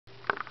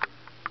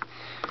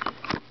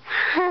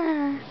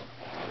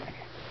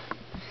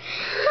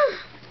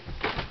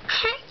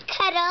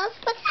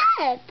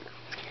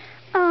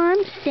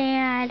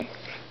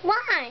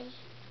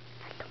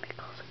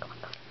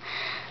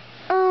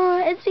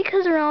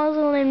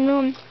Rosalind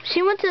Moon.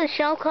 She went to a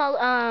show called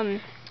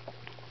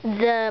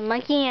the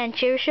Monkey and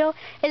Cheer show.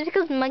 It's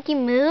because Monkey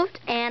moved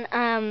and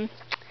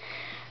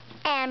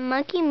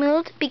Monkey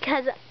moved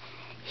because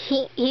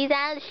he's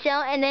out of the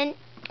show, and then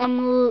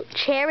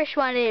Cherish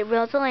wanted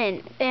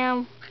Rosalind,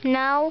 and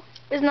now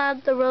it's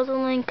not the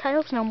Rosalind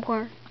Cuddles no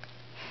more.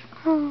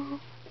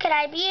 Could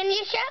I be in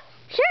your show?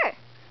 Sure.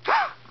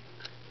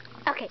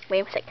 Okay,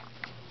 wait a second.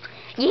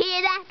 You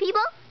hear that,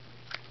 people?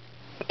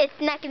 It's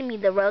not gonna be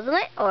the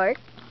Rosalind or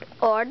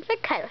the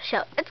Cuddles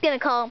show. It's gonna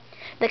call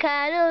the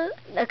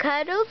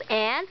Cuddles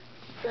and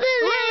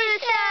Lulu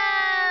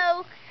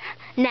show.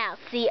 Now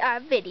see our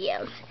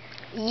videos.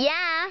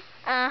 Yeah.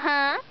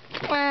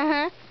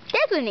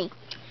 Definitely.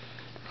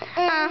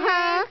 Get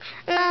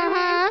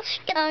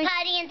the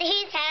party into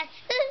his house.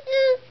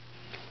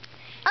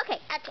 Okay,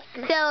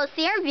 so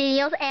see our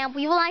videos, and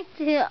we would like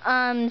to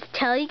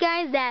tell you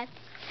guys that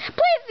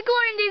please,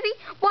 Gloria and Daisy,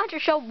 watch our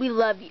show. We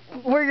love you.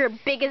 We're your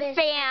biggest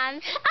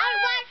fans. I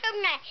watch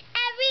them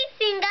every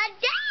single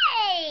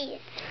day.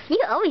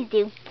 You always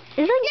do.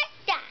 Yes,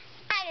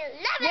 I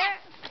love it.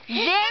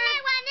 And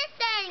I want to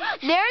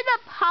sing. They're the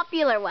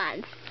popular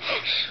ones.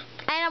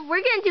 And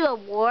we're going to do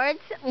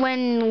awards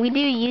when we do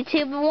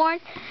YouTube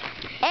awards.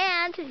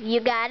 And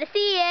you got to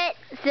see it.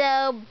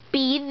 So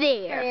be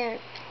there.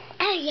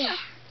 Oh, yeah.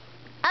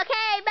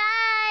 Okay,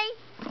 bye.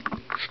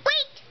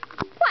 Wait.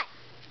 What?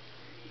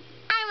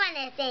 I want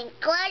to thank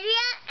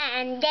Gloria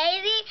and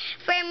Daisy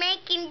for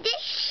making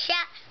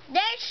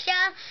their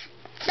show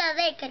so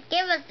they could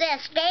give us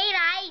this great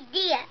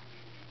idea.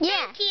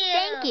 Yeah,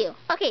 thank you.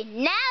 Okay,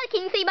 now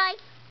can you say bye?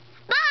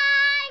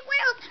 Bye,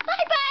 world.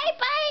 Bye, bye,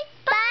 bye,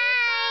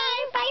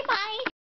 bye, bye, bye, bye.